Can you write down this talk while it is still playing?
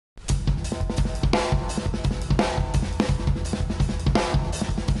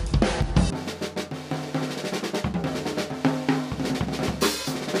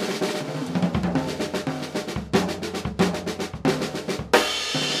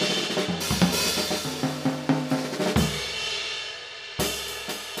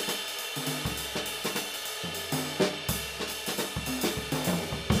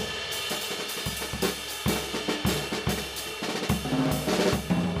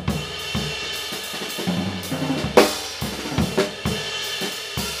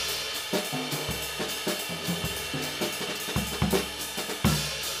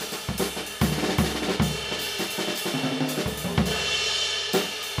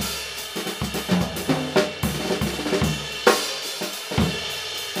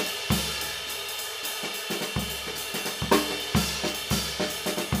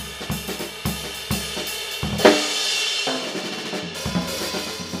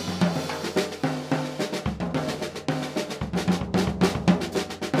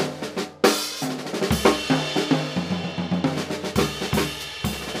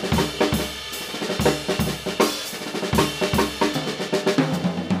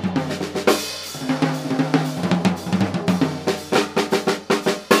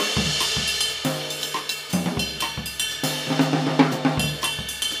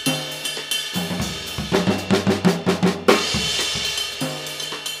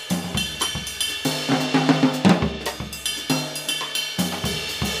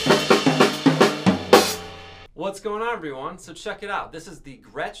what's going on, everyone? So check it out. This is the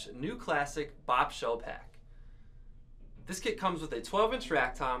Gretsch New Classic Bop Shell Pack. This kit comes with a 12-inch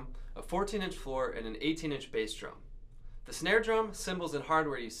rack tom, a 14-inch floor, and an 18-inch bass drum. The snare drum, cymbals, and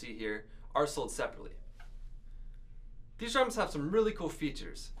hardware you see here are sold separately. These drums have some really cool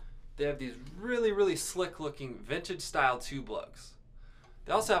features. They have these really slick looking vintage style tube lugs.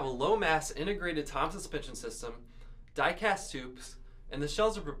 They also have a low mass integrated tom suspension system, die cast tubes, and the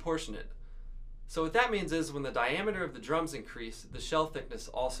shells are proportionate. So what that means is when the diameter of the drums increase, the shell thickness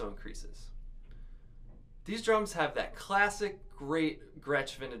also increases. These drums have that classic, great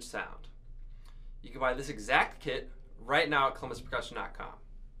Gretsch vintage sound. You can buy this exact kit right now at ColumbusPercussion.com.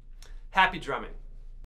 Happy drumming!